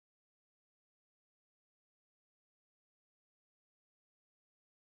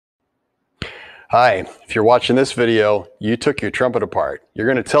Hi, if you're watching this video, you took your trumpet apart. You're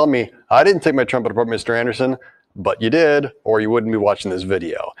going to tell me, I didn't take my trumpet apart, Mr. Anderson, but you did, or you wouldn't be watching this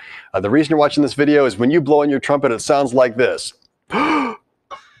video. The reason you're watching this video is when you blow in your trumpet, it sounds like this. That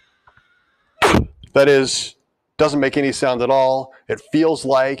is, doesn't make any sound at all. It feels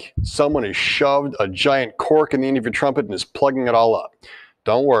like someone has shoved a giant cork in the end of your trumpet and is plugging it all up.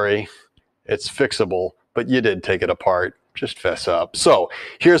 Don't worry, it's fixable, but you did take it apart. Just fess up. So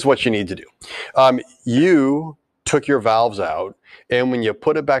here's what you need to do. You took your valves out, and when you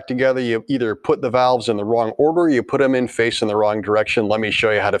put it back together, you either put the valves in the wrong order, or you put them in facing the wrong direction. Let me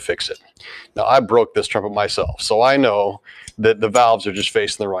show you how to fix it. Now, I broke this trumpet myself, so I know that the valves are just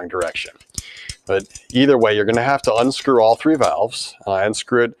facing the wrong direction. But either way, you're going to have to unscrew all three valves. I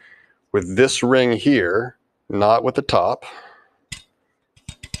unscrew it with this ring here, not with the top.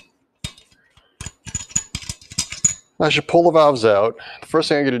 As you pull the valves out, the first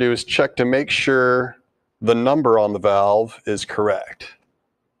thing I'm going to do is check to make sure the number on the valve is correct.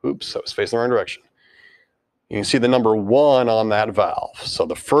 Oops, that was facing the wrong direction. You can see the number 1 on that valve. So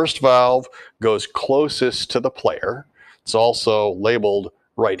the first valve goes closest to the player. It's also labeled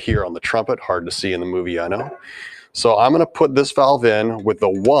right here on the trumpet. Hard to see in the movie, I know. So I'm going to put this valve in with the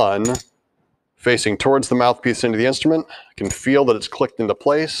 1 facing towards the mouthpiece into the instrument. I can feel that it's clicked into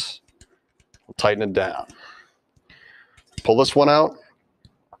place. I'll tighten it down. Pull this one out.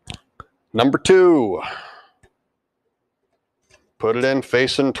 Number 2. Put it in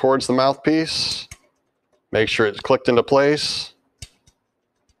facing towards the mouthpiece. Make sure it's clicked into place.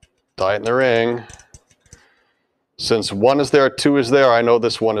 Tighten the ring. Since 1 is there, 2 is there, I know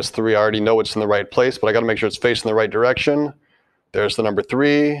this one is 3. I already know it's in the right place, but I got to make sure it's facing the right direction. There's the number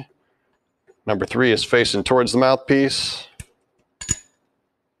 3. Number 3 is facing towards the mouthpiece.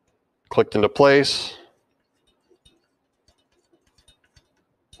 Clicked into place.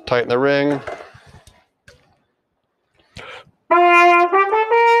 Tighten the ring.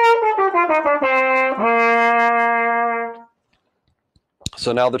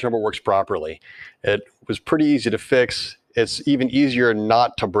 So now the trumpet works properly. It was pretty easy to fix. It's even easier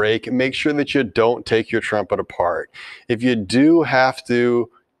not to break. Make sure that you don't take your trumpet apart. If you do have to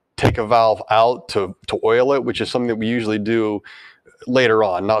take a valve out to oil it, which is something that we usually do later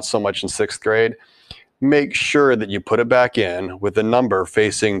on, not so much in 6th grade, make sure that you put it back in with the number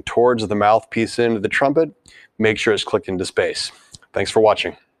facing towards the mouthpiece end of the trumpet. Make sure it's clicked into space. Thanks for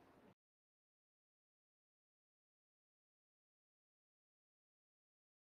watching.